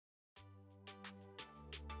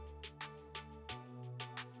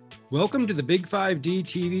Welcome to the Big 5D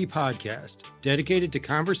TV podcast, dedicated to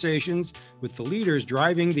conversations with the leaders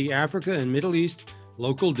driving the Africa and Middle East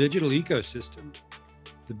local digital ecosystem.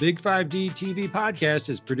 The Big 5D TV podcast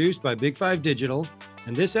is produced by Big 5 Digital,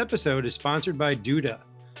 and this episode is sponsored by Duda,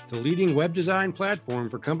 the leading web design platform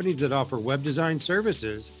for companies that offer web design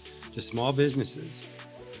services to small businesses.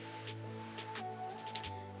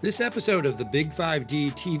 This episode of the Big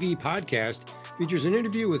 5D TV podcast features an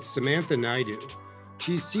interview with Samantha Naidu.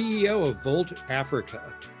 She's CEO of Volt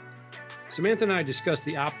Africa. Samantha and I discussed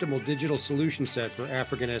the optimal digital solution set for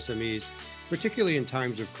African SMEs, particularly in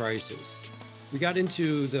times of crisis. We got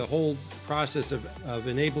into the whole process of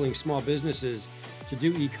enabling small businesses to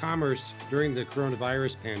do e-commerce during the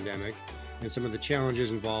coronavirus pandemic and some of the challenges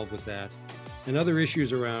involved with that, and other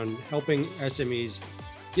issues around helping SMEs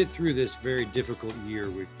get through this very difficult year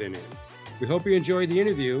we've been in. We hope you enjoyed the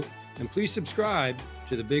interview, and please subscribe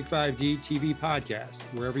to the Big 5D TV podcast,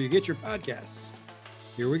 wherever you get your podcasts.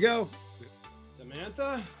 Here we go.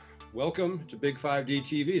 Samantha, welcome to Big 5D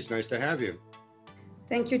TV. It's nice to have you.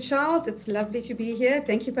 Thank you, Charles. It's lovely to be here.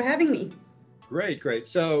 Thank you for having me. Great.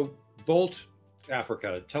 So Volt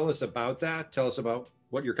Africa, tell us about that. Tell us about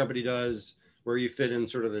what your company does, where you fit in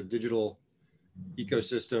sort of the digital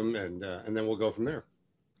ecosystem, and then we'll go from there.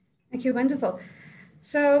 Thank you. Wonderful.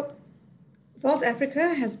 So Volt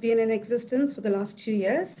Africa has been in existence for the last 2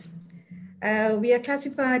 years. We are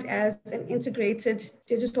classified as an integrated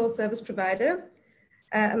digital service provider.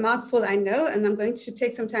 A mouthful, I know, and I'm going to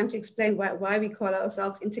take some time to explain why we call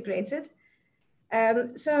ourselves integrated.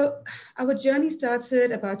 So our journey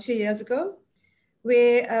started about 2 years ago,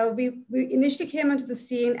 where we initially came onto the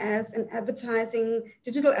scene as an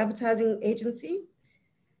digital advertising agency.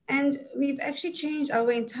 And we've actually changed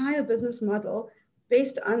our entire business model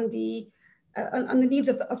based on the needs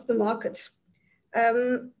of the market.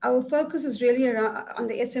 Our focus is really on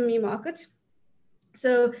the SME market.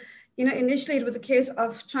 So, initially it was a case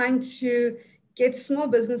of trying to get small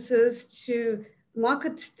businesses to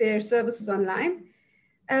market their services online.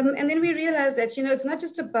 And then we realized that, it's not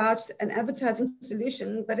just about an advertising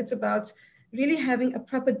solution, but it's about really having a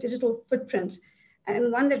proper digital footprint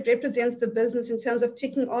and one that represents the business in terms of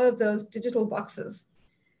ticking all of those digital boxes.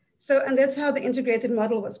 So, and that's how the integrated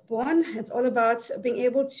model was born. It's all about being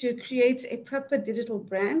able to create a proper digital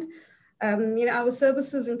brand. Our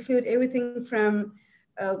services include everything from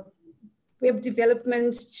web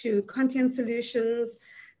development to content solutions,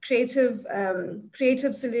 creative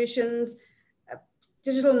solutions,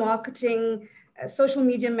 digital marketing, social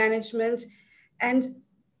media management. And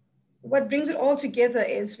what brings it all together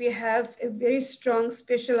is we have a very strong,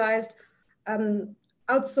 specialized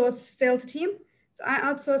outsourced sales team. So I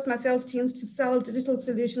outsource my sales teams to sell digital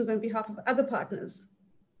solutions on behalf of other partners.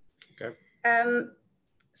 Okay.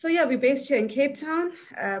 We're based here in Cape Town.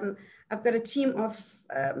 I've got a team of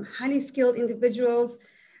highly skilled individuals.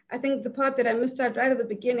 I think the part that I missed out right at the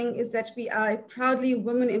beginning is that we are a proudly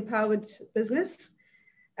women-empowered business.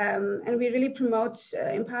 And we really promote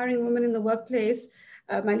empowering women in the workplace.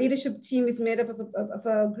 My leadership team is made up of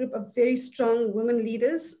a group of very strong women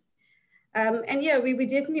leaders. We're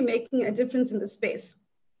definitely making a difference in the space.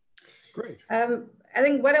 Great. I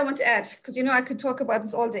think what I want to add, because I could talk about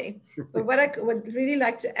this all day, but what I would really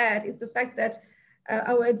like to add is the fact that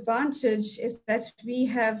our advantage is that we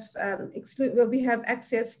have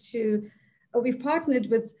access to, we've partnered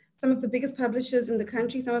with some of the biggest publishers in the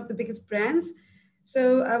country, some of the biggest brands.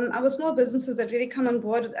 So our small businesses that really come on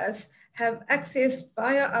board with us have access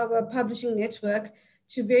via our publishing network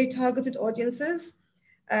to very targeted audiences.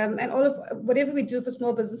 And all of whatever we do for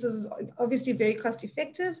small businesses is obviously very cost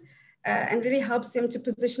effective and really helps them to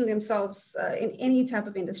position themselves in any type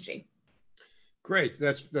of industry. Great.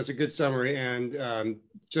 That's a good summary. And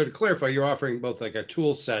so to clarify, you're offering both like a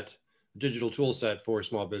digital tool set for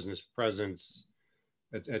small business presence,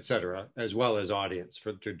 et cetera, as well as audience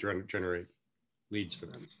to generate leads for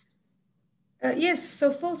them. Yes.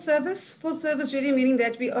 So full service really meaning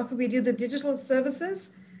that we do the digital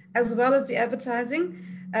services as well as the advertising.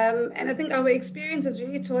 And I think our experience has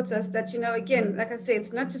really taught us that, again, like I say,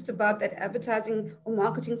 it's not just about that advertising or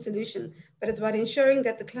marketing solution, but it's about ensuring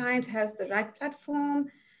that the client has the right platform,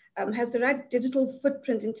 has the right digital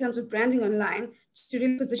footprint in terms of branding online to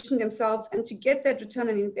really position themselves and to get that return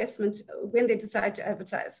on investment when they decide to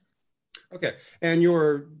advertise. Okay. And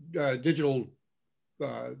your digital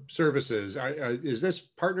services, is this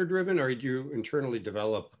partner driven, or do you internally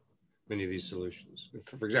develop many of these solutions?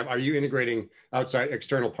 For example, are you integrating outside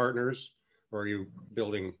external partners, or are you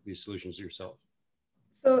building these solutions yourself?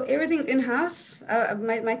 So everything's in-house.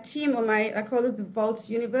 My team, I call it the Volt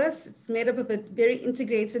universe. It's made up of a very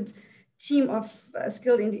integrated team of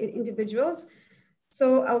skilled individuals.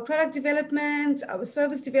 So our product development, our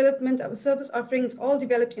service offerings, all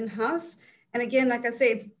developed in-house. And again, like I say,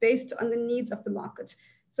 it's based on the needs of the market.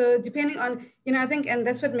 So depending on, I think, and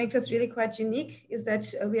that's what makes us really quite unique, is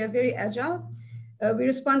that we are very agile. We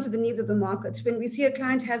respond to the needs of the market. When we see a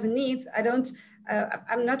client has a need,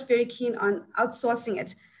 I'm not very keen on outsourcing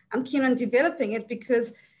it. I'm keen on developing it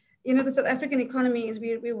because, the South African economy is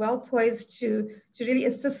we're well poised to really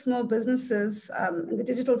assist small businesses in the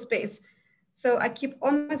digital space. So I keep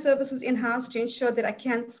all my services in-house to ensure that I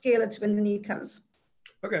can scale it when the need comes.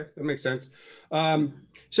 Okay, that makes sense.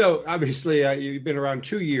 So obviously you've been around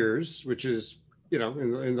 2 years, which is,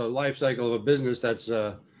 in the life cycle of a business, that's,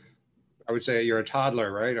 I would say you're a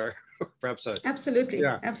toddler, right? Or perhaps Absolutely.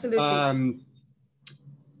 Yeah. Absolutely.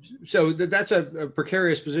 So that's a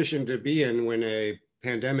precarious position to be in when a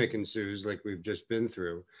pandemic ensues, like we've just been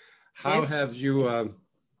through. How have you,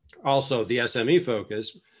 also the SME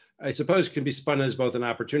focus, I suppose, can be spun as both an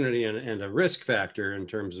opportunity and a risk factor in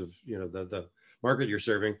terms of, the market you're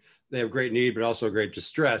serving. They have great need, but also great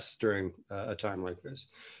distress during a time like this.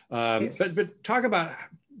 But talk about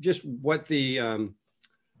just what the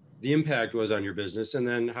impact was on your business, and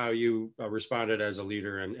then how you responded as a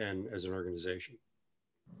leader and as an organization.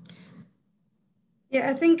 Yeah,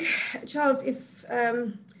 I think, Charles, if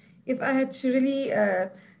I had to really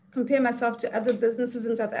compare myself to other businesses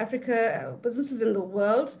in South Africa, businesses in the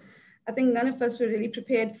world, I think none of us were really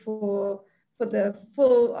prepared for the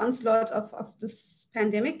full onslaught of this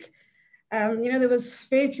pandemic. There was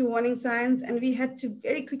very few warning signs, and we had to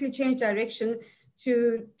very quickly change direction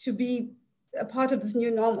to be a part of this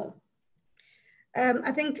new normal.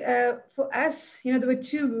 I think for us, there were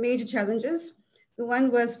two major challenges. The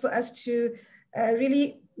one was for us to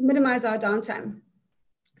really minimize our downtime.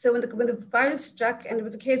 So when the virus struck and it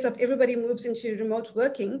was a case of everybody moves into remote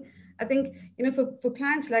working, I think, for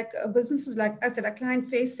clients like businesses like us that are client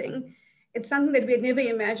facing, it's something that we had never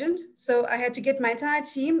imagined. So I had to get my entire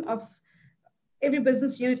team of every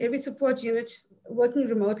business unit, every support unit working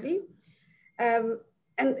remotely. And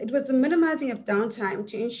it was the minimizing of downtime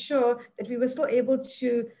to ensure that we were still able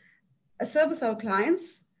to service our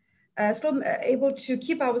clients, still able to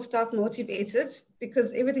keep our staff motivated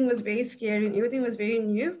because everything was very scary and everything was very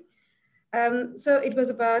new. So it was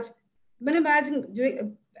about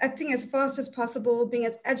minimizing, acting as fast as possible, being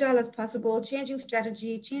as agile as possible, changing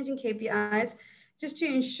strategy, changing KPIs, just to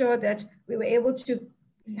ensure that we were able to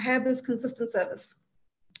have this consistent service.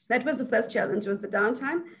 That was the first challenge, was the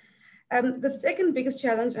downtime. The second biggest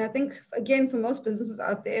challenge, and I think, again, for most businesses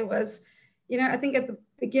out there was, I think at the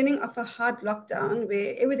beginning of a hard lockdown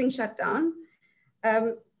where everything shut down,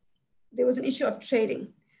 there was an issue of trading.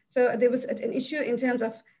 So there was an issue in terms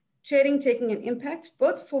of trading taking an impact,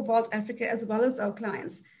 both for Vault Africa as well as our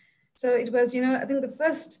clients. So it was, I think the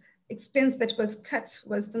first expense that was cut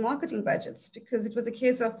was the marketing budgets, because it was a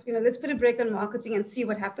case of, let's put a break on marketing and see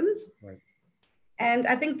what happens. Right. And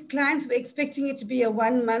I think clients were expecting it to be a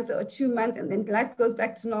 1 month or 2 month, and then life goes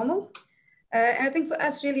back to normal. And I think for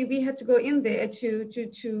us, really, we had to go in there to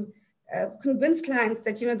convince clients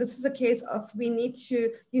that, this is a case of you need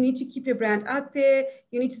to keep your brand out there,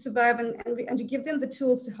 you need to survive, and to give them the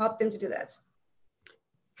tools to help them to do that.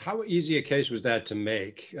 How easy a case was that to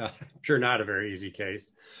make? I'm sure not a very easy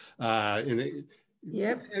case.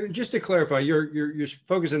 Yep. And just to clarify, you're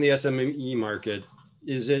focused on the SME market.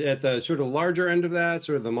 Is it at the sort of larger end of that,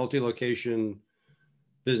 sort of the multi-location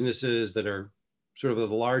businesses that are sort of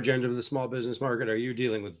the large end of the small business market? Are you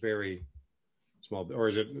dealing with very small, or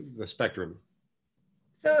is it the spectrum?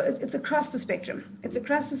 So it's across the spectrum. It's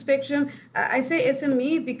across the spectrum. I say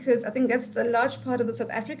SME because I think that's the large part of the South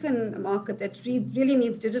African market that really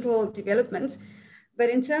needs digital development. But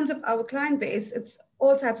in terms of our client base, it's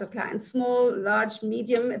all types of clients, small, large,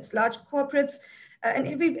 medium, it's large corporates. And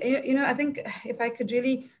I think if I could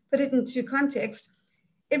really put it into context,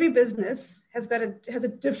 every business has a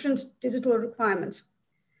different digital requirement.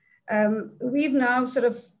 We've now sort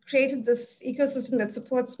of created this ecosystem that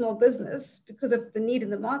supports small business because of the need in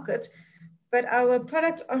the market. But our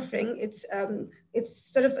product offering, it's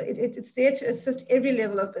there to assist every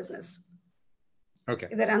level of business. Okay.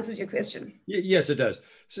 If that answers your question. Yes, it does.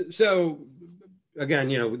 So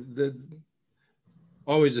again,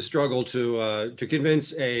 always a struggle to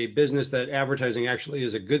convince a business that advertising actually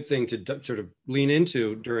is a good thing to sort of lean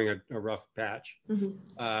into during a rough patch.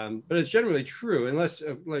 Mm-hmm. But it's generally true, unless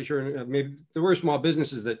you're maybe there were small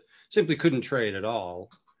businesses that simply couldn't trade at all.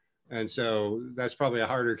 And so that's probably a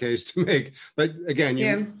harder case to make. But again,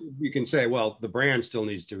 you can say, well, the brand still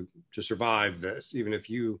needs to survive this, even if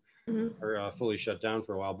you are fully shut down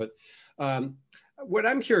for a while. But what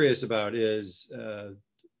I'm curious about is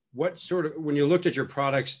what sort of, when you looked at your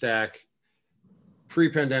product stack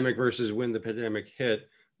pre-pandemic versus when the pandemic hit,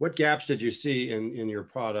 what gaps did you see in your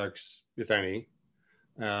products, if any?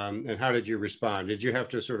 And how did you respond? Did you have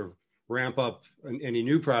to sort of ramp up any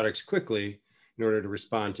new products quickly in order to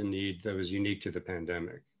respond to need that was unique to the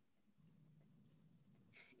pandemic?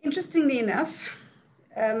 Interestingly enough,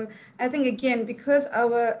 I think, again, because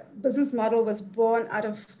our business model was born out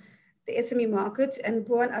of the SME market and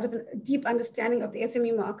born out of a deep understanding of the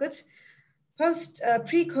SME market,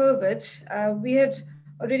 pre-COVID, we had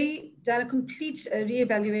already done a complete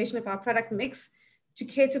reevaluation of our product mix to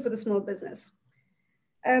cater for the small business.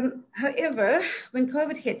 However, when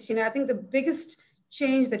COVID hit, I think the biggest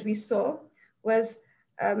change that we saw was,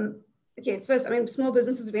 first, small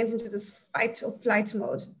businesses went into this fight or flight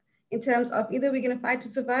mode in terms of either we're going to fight to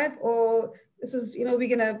survive or this is, we're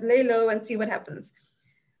going to lay low and see what happens.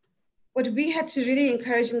 What we had to really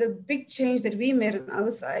encourage, and the big change that we made on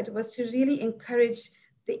our side, was to really encourage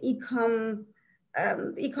the e-commerce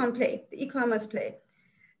play,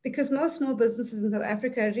 because most small businesses in South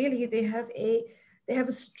Africa really they have a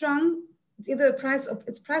strong, it's either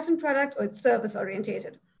it's price and product or it's service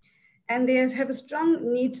orientated, and they have a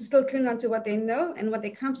strong need to still cling on to what they know and what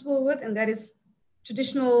they're comfortable with, and that is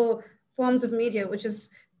traditional forms of media, which is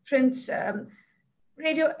print,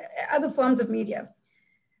 radio, other forms of media.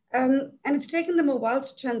 And it's taken them a while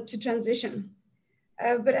to transition.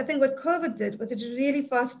 But I think what COVID did was it really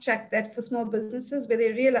fast-tracked that for small businesses, where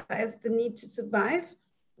they realized the need to survive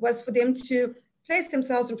was for them to place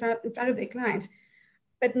themselves in front of their client,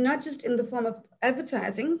 but not just in the form of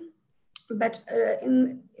advertising, but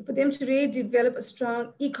for them to really develop a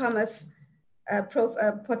strong e-commerce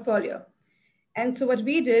portfolio. And so what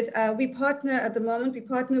we did, we partner with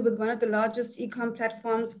one of the largest e-com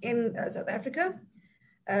platforms in South Africa.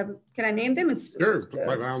 Can I name them? Sure,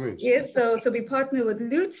 by all means. Yes, so we partner with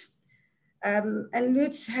Loot, and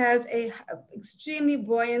Loot has a extremely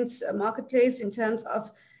buoyant marketplace in terms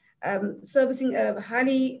of servicing a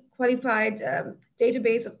highly qualified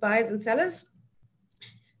database of buyers and sellers.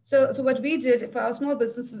 So what we did for our small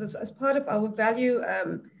businesses as part of our value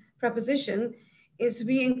proposition is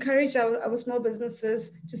we encourage our small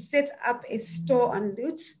businesses to set up a store on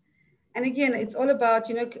Loot. And again, it's all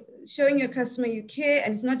about, showing your customer you care.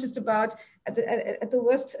 And it's not just about at the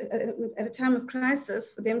worst, at a time of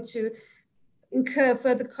crisis, for them to incur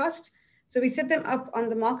further cost. So we set them up on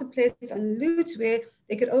the marketplace on Loot, where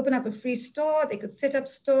they could open up a free store, they could set up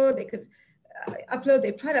store, they could upload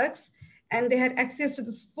their products, and they had access to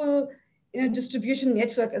this full, distribution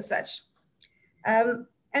network as such.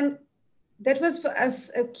 And that was for us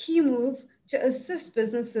a key move to assist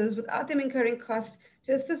businesses without them incurring costs,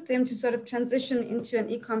 to assist them to sort of transition into an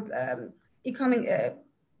e-commerce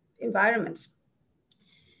environment.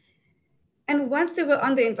 And once they were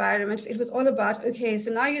on the environment, it was all about, okay,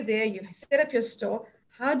 so now you're there, you set up your store.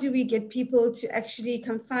 How do we get people to actually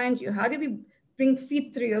come find you? How do we bring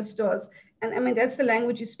feet through your stores? And that's the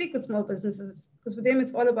language you speak with small businesses, because for them,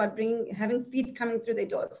 it's all about having feet coming through their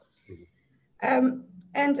doors.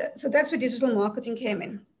 And so that's where digital marketing came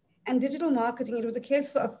in. And digital marketing, it was a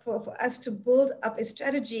case for us to build up a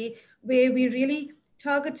strategy where we really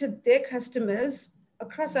targeted their customers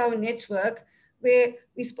across our network, where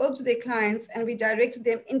we spoke to their clients and we directed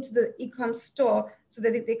them into the e-com store so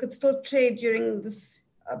that they could still trade during this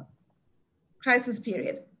crisis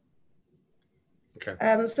period. Okay.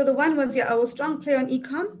 So the one was our strong play on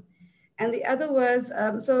e-com. And the other was,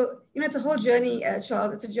 it's a whole journey,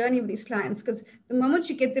 Charles. It's a journey with these clients, because the moment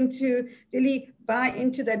you get them to really buy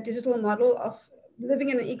into that digital model of living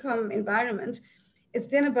in an e-com environment, it's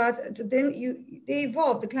then about, they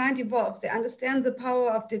evolve, the client evolves. They understand the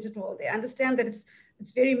power of digital. They understand that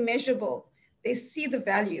it's very measurable. They see the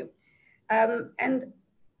value. And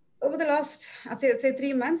over the last, I'd say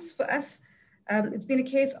 3 months for us, it's been a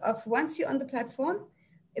case of once you're on the platform,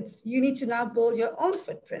 you need to now build your own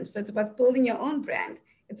footprint. So it's about building your own brand.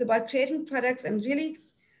 It's about creating products and really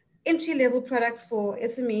entry-level products for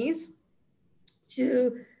SMEs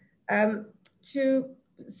to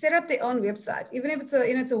set up their own website, even if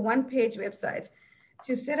it's a one-page website,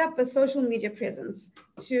 to set up a social media presence,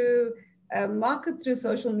 to market through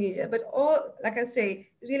social media, but all, like I say,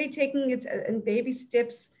 really taking it in baby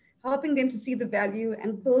steps, helping them to see the value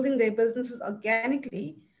and building their businesses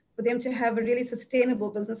organically for them to have a really sustainable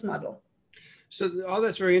business model. So all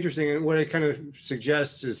that's very interesting. And what it kind of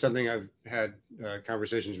suggests is something I've had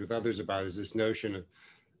conversations with others about, is this notion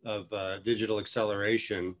of digital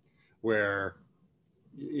acceleration, where,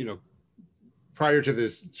 prior to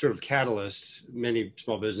this sort of catalyst, many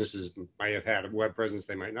small businesses might have had a web presence.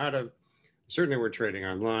 They might not have. Certainly were trading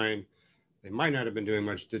online. They might not have been doing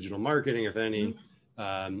much digital marketing, if any.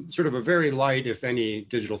 Sort of a very light, if any,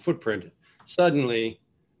 digital footprint. Suddenly,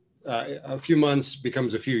 a few months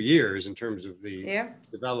becomes a few years in terms of the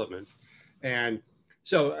development. And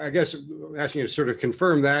so I guess I'm asking you to sort of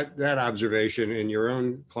confirm that observation in your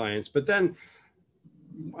own clients. But then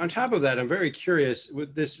on top of that, I'm very curious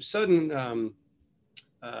with this sudden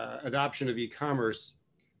adoption of e-commerce,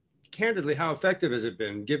 candidly, how effective has it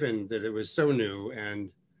been given that it was so new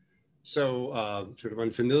and so sort of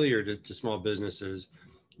unfamiliar to small businesses?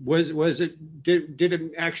 Did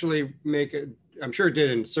it actually make it? I'm sure it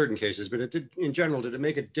did in certain cases, but it did in general. Did it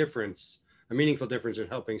make a meaningful difference in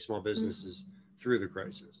helping small businesses through the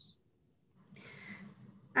crisis?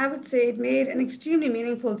 I would say it made an extremely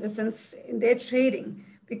meaningful difference in their trading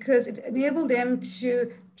because it enabled them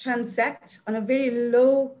to transact on a very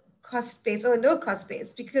low cost base or no cost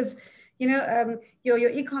base because your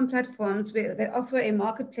e-com platforms that offer a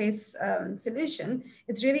marketplace solution,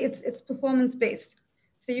 it's performance based.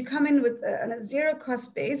 So you come in with on a zero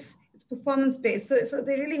cost base, it's performance based. So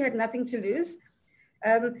they really had nothing to lose.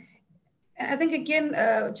 And I think again,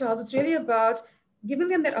 Charles, it's really about giving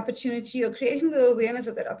them that opportunity or creating the awareness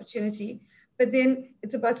of that opportunity. But then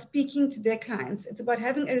it's about speaking to their clients. It's about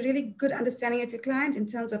having a really good understanding of your client in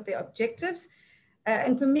terms of their objectives.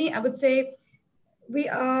 And for me, I would say we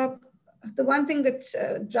are the one thing that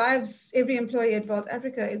drives every employee at Vault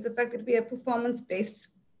Africa is the fact that we are a performance-based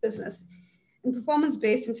business. And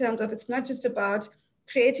performance-based in terms of it's not just about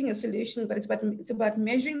creating a solution, but it's about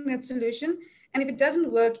measuring that solution. And if it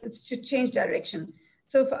doesn't work, it's to change direction.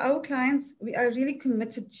 So for our clients, we are really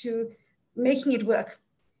committed to making it work.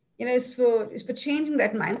 It's for changing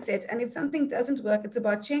that mindset. And if something doesn't work, it's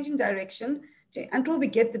about changing direction until we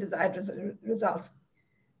get the desired result.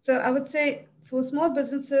 So I would say for small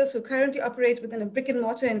businesses who currently operate within a brick and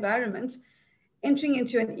mortar environment, entering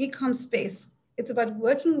into an e-com space, it's about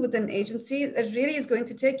working with an agency that really is going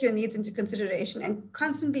to take your needs into consideration and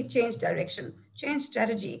constantly change direction, change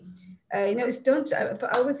strategy. I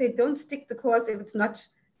always say, don't stick the course if it's not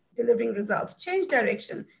delivering results. Change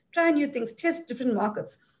direction, try new things, test different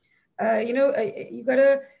markets.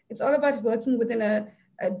 It's all about working within a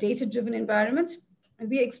data-driven environment, and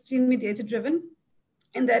we're extremely data-driven.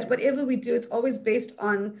 And that whatever we do, it's always based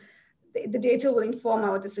on the data will inform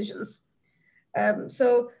our decisions.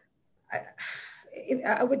 So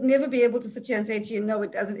I would never be able to sit here and say to you, no,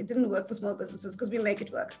 it doesn't. It didn't work for small businesses because we make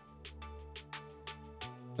it work.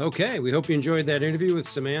 Okay, we hope you enjoyed that interview with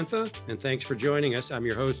Samantha, and thanks for joining us. I'm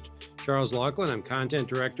your host, Charles Laughlin. I'm content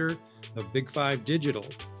director of Big 5 Digital.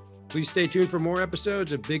 Please stay tuned for more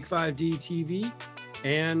episodes of Big 5D TV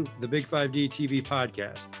and the Big 5D TV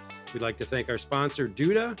podcast. We'd like to thank our sponsor,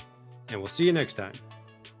 Duda, and we'll see you next time.